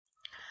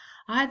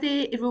Hi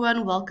there,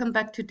 everyone. Welcome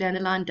back to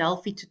Dandelion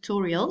Delphi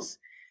tutorials.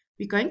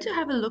 We're going to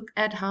have a look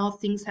at how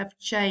things have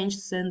changed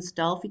since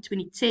Delphi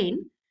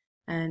 2010.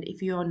 And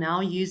if you are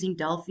now using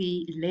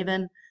Delphi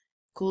 11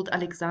 called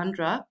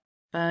Alexandra,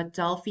 but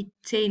Delphi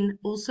 10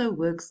 also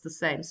works the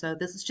same. So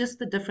this is just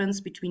the difference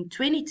between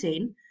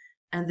 2010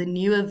 and the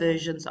newer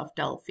versions of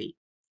Delphi.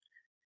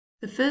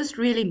 The first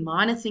really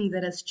minor thing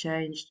that has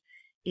changed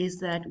is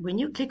that when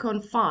you click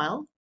on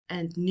File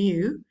and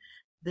New,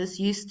 this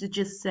used to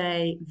just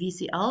say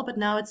VCL, but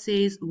now it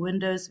says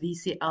Windows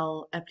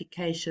VCL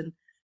application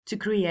to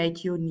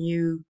create your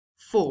new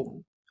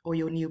form or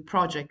your new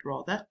project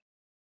rather.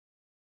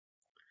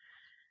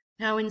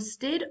 Now,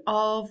 instead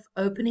of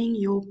opening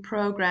your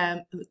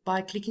program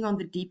by clicking on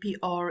the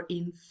DPR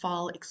in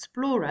File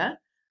Explorer,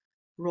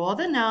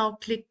 rather now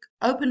click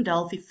Open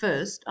Delphi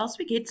first, else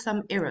we get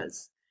some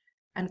errors,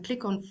 and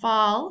click on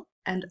File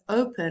and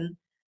Open,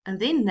 and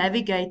then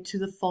navigate to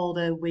the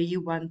folder where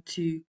you want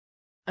to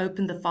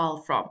open the file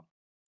from.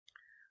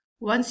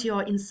 Once you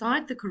are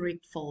inside the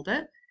correct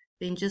folder,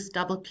 then just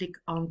double click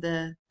on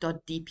the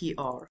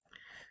 .dpr.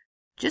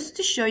 Just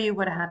to show you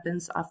what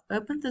happens, I've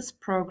opened this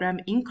program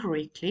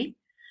incorrectly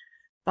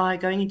by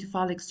going into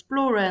File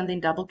Explorer and then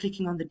double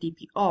clicking on the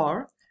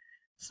DPR.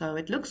 So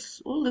it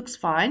all looks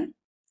fine.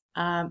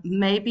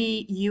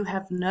 Maybe you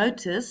have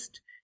noticed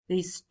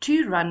there's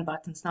two run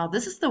buttons. Now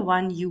this is the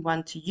one you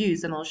want to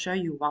use, and I'll show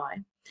you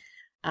why.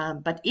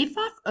 But if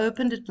I've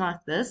opened it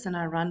like this and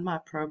I run my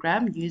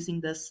program using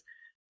this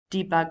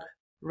debug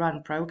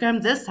run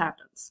program, this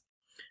happens.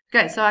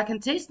 Okay, so I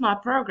can test my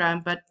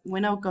program, but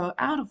when I go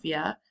out of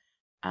here,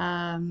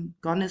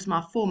 gone is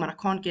my form and I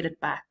can't get it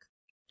back.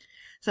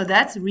 So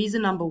that's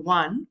reason number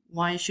one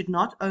why you should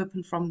not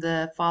open from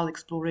the File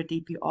Explorer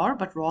DPR,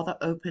 but rather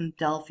open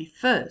Delphi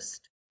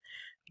first.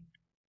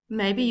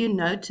 Maybe you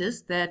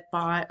noticed that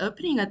by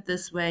opening it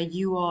this way,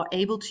 you are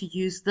able to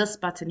use this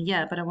button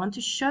here, but I want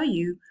to show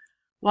you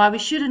why we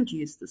shouldn't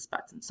use this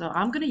button. So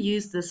I'm going to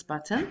use this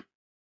button,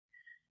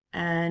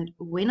 and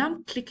when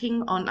I'm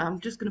clicking on, I'm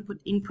just going to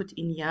put input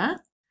in here,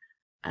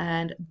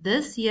 and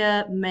this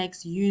here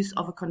makes use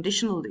of a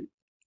conditional loop.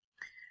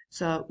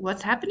 So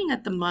what's happening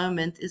at the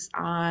moment is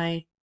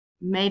I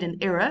made an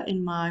error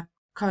in my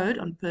code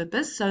on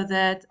purpose so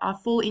that I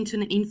fall into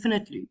an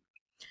infinite loop.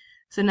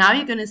 So now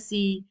you're going to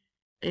see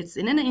it's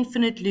in an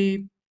infinite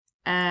loop,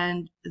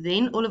 and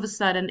then all of a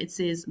sudden it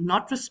says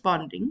not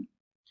responding.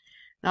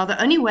 Now,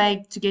 the only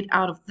way to get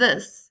out of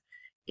this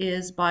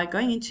is by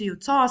going into your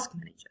task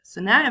manager.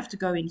 So now you have to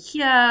go in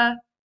here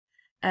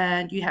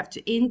and you have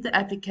to end the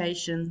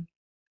application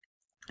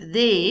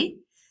there,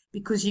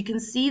 because you can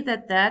see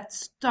that that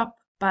stop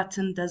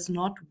button does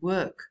not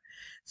work.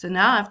 So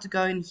now I have to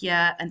go in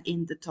here and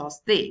end the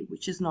task there,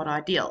 which is not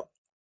ideal.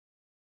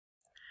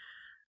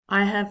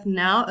 I have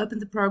now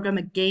opened the program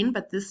again,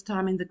 but this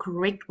time in the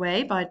correct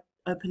way by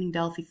opening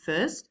Delphi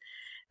first.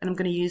 And I'm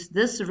going to use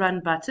this run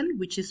button,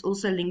 which is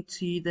also linked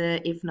to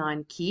the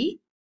F9 key.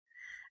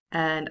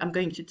 And I'm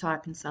going to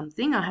type in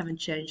something. I haven't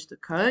changed the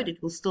code. It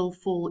will still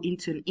fall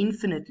into an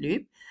infinite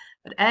loop.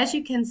 But as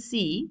you can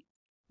see,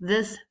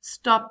 this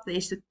stop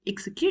the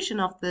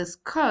execution of this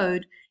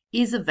code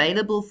is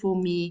available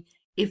for me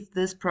if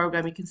this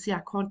program, you can see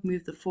I can't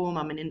move the form.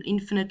 I'm in an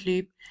infinite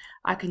loop.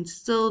 I can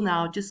still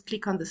now just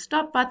click on the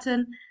stop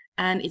button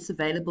and it's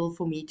available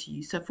for me to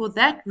use. So for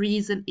that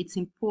reason, it's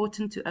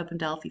important to open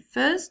Delphi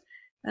first,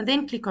 and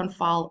then click on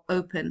File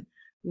Open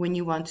when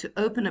you want to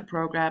open a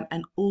program,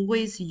 and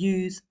always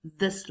use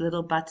this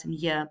little button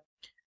here,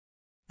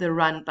 the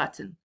Run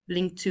button,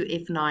 linked to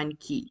F9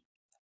 key.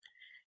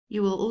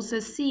 You will also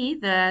see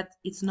that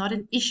it's not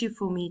an issue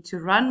for me to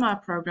run my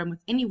program with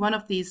any one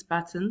of these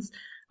buttons.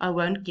 I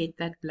won't get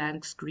that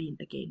blank screen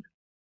again.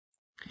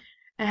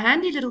 A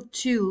handy little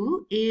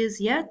tool is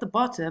here at the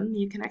bottom.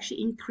 You can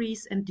actually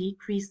increase and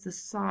decrease the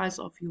size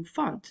of your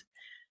font,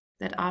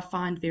 that I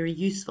find very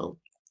useful.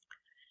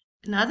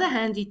 Another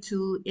handy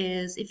tool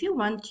is if you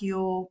want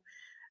your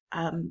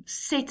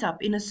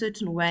setup in a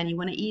certain way and you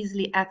want to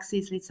easily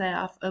access, let's say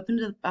I've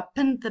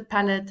pinned the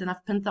palette and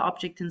I've pinned the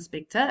object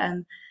inspector,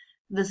 and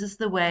this is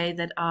the way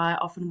that I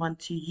often want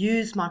to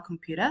use my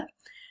computer.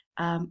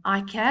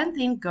 I can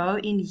then go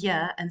in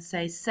here and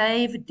say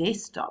save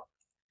desktop.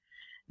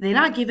 Then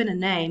I give it a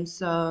name,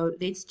 so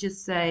let's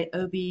just say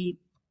OB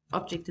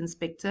object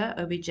inspector,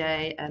 OBJ,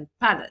 and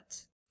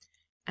palette.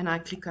 And I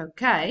click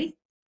OK.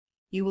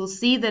 You will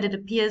see that it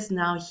appears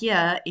now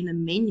here in a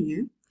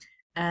menu,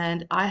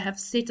 and I have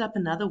set up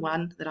another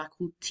one that I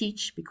call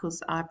Teach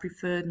because I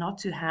prefer not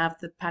to have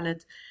the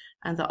palette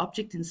and the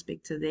object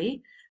inspector there.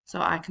 So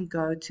I can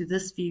go to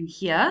this view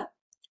here,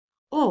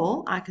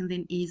 or I can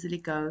then easily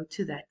go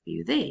to that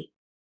view there.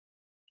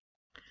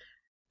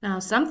 Now,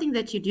 something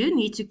that you do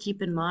need to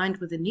keep in mind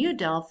with the new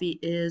Delphi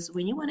is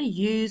when you want to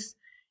use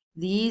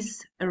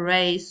these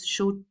arrays,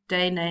 short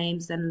day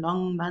names and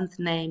long month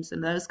names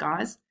and those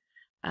guys,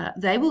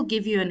 they will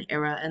give you an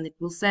error and it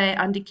will say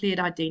undeclared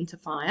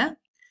identifier.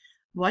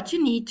 What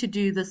you need to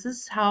do, this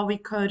is how we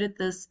coded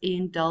this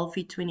in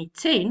Delphi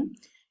 2010,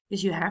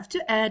 is you have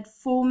to add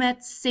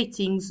format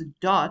settings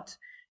dot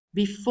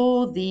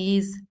before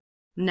these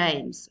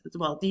names.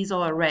 Well, these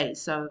are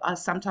arrays, so I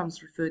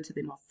sometimes refer to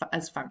them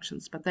as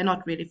functions, but they're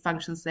not really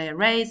functions, they're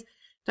arrays.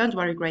 Don't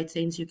worry, grade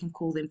 10s, you can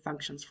call them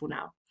functions for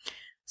now.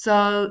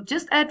 So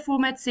just add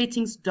format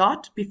settings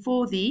dot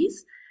before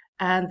these,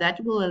 and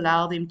that will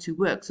allow them to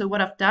work. So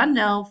what I've done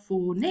now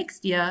for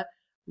next year,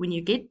 when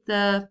you get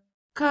the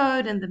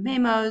code and the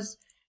memos,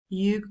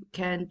 you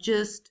can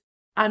just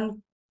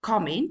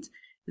uncomment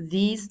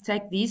these,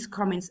 take these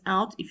comments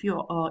out if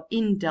you are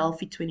in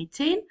Delphi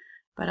 2010,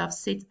 but I've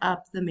set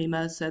up the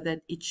memo so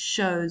that it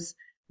shows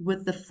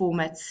with the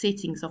format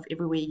settings of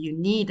everywhere you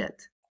need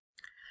it.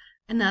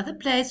 Another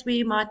place where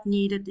you might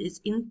need it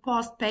is in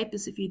past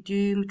papers. If you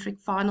do matric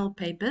final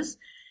papers,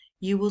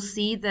 you will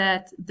see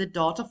that the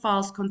data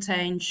files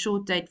contain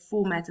short date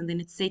format, and then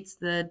it sets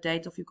the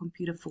date of your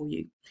computer for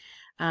you.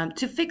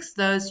 To fix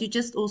those, you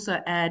just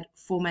also add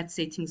format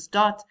settings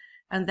dot,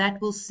 and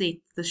that will set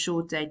the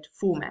short date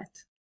format.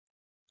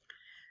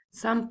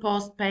 Some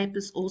past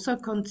papers also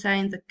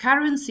contain the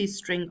currency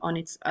string on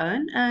its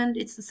own, and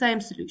it's the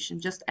same solution.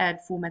 Just add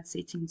format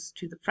settings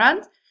to the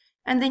front,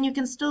 and then you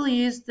can still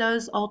use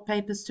those old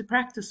papers to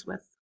practice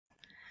with.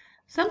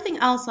 Something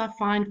else I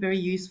find very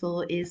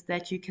useful is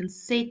that you can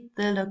set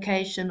the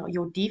location or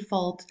your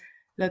default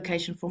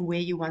location from where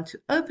you want to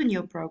open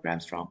your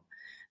programs from.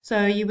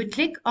 So you would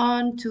click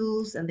on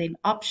Tools and then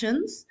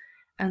Options,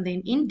 and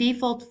then in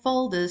Default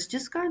Folders,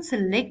 just go and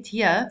select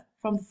here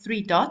from the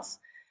three dots.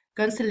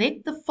 Go and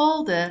select the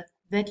folder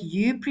that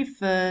you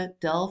prefer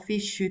Delphi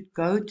should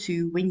go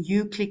to when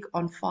you click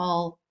on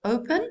File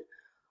Open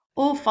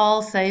or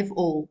File Save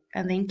All,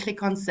 and then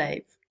click on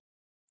Save.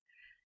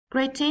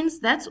 Grade 10s,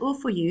 that's all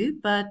for you,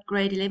 but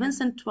grade 11s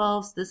and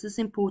 12s, this is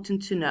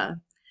important to know.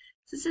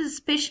 This is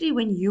especially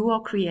when you are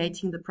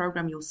creating the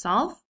program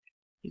yourself.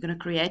 You're going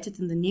to create it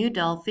in the new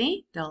Delphi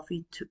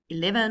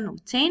 11 or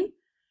 10,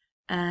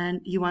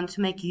 and you want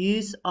to make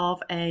use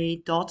of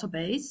a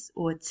database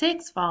or a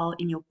text file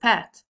in your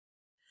PAT.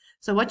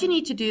 So what you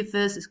need to do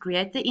first is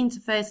create the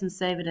interface and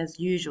save it as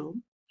usual.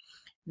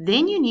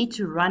 Then you need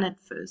to run it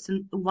first,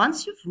 and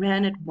once you've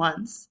ran it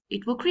once,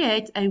 it will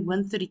create a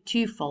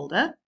Win32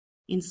 folder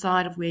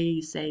inside of where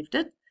you saved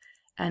it.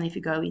 And if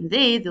you go in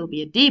there, there'll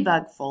be a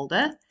debug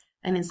folder,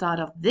 and inside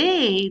of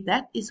there,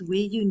 that is where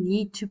you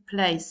need to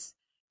place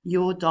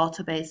your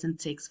database and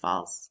text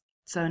files.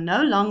 So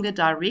no longer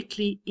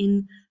directly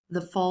in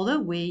the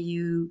folder where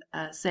you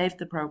saved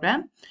the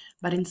program,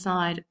 but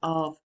inside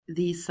of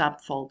these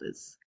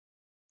subfolders.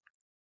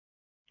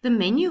 The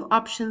menu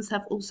options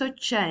have also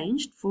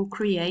changed for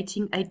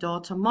creating a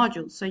data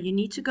module. So you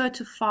need to go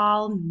to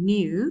File,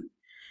 New,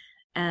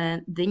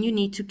 and then you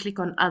need to click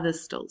on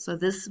Others still. So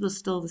this was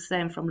still the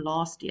same from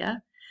last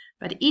year.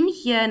 But in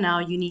here now,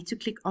 you need to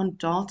click on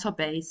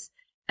Database,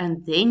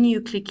 and then you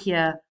click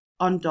here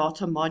on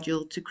Data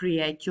Module to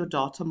create your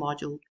data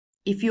module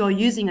if you are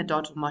using a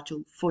data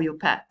module for your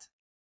PAT.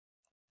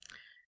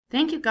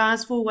 Thank you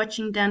guys for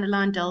watching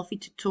Dandelion Delphi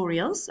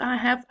tutorials. I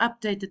have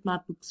updated my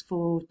books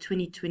for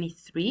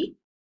 2023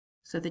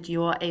 so that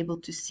you are able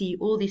to see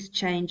all these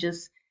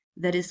changes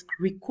that is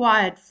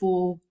required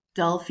for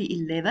Delphi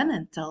 11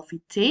 and Delphi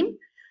 10.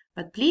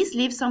 But please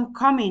leave some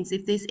comments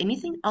if there's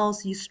anything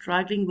else you're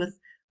struggling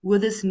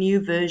with this new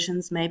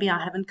versions. Maybe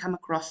I haven't come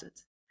across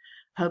it.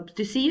 Hope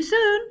to see you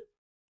soon.